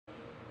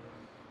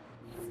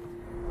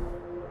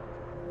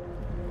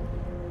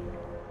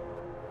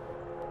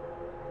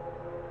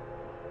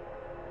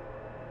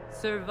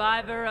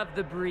Survivor of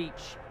the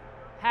breach.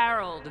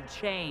 Herald of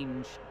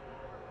change.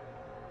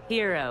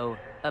 Hero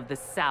of the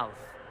South.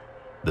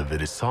 The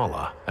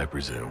Vidisala, I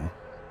presume.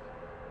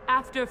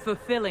 After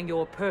fulfilling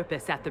your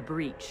purpose at the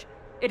breach,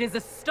 it is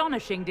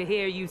astonishing to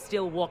hear you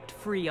still walked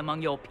free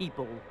among your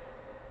people.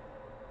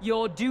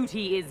 Your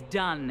duty is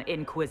done,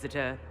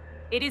 Inquisitor.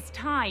 It is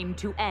time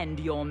to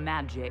end your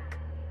magic.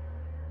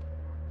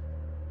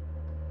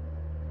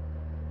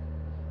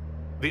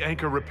 The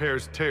anchor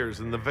repairs tears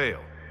in the veil.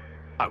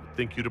 I would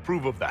think you'd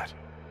approve of that.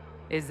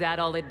 Is that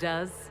all it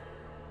does?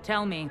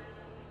 Tell me,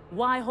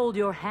 why hold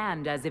your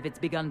hand as if it's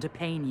begun to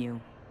pain you?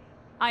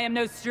 I am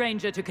no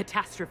stranger to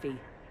catastrophe,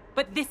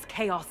 but this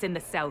chaos in the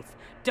south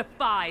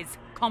defies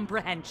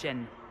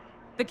comprehension.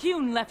 The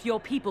Qun left your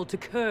people to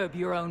curb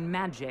your own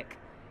magic.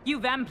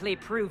 You've amply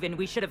proven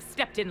we should have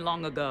stepped in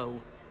long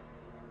ago.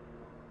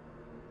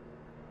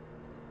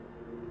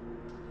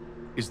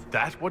 Is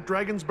that what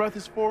Dragon's Breath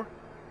is for?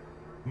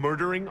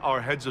 Murdering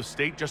our heads of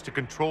state just to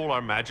control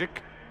our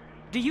magic?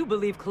 Do you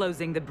believe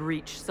closing the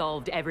breach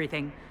solved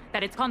everything?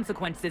 That its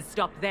consequences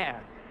stopped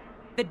there?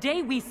 The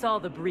day we saw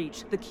the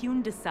breach, the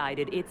Qun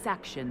decided its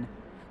action.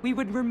 We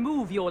would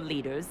remove your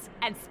leaders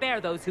and spare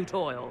those who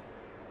toil.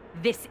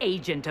 This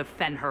agent of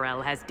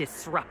Fen'Harel has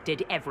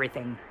disrupted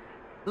everything.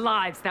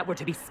 Lives that were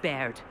to be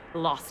spared,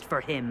 lost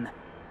for him.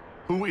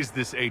 Who is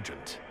this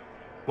agent?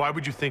 Why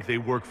would you think they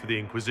work for the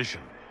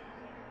Inquisition?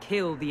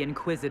 Kill the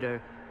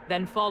Inquisitor,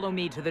 then follow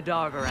me to the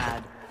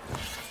Darvarad.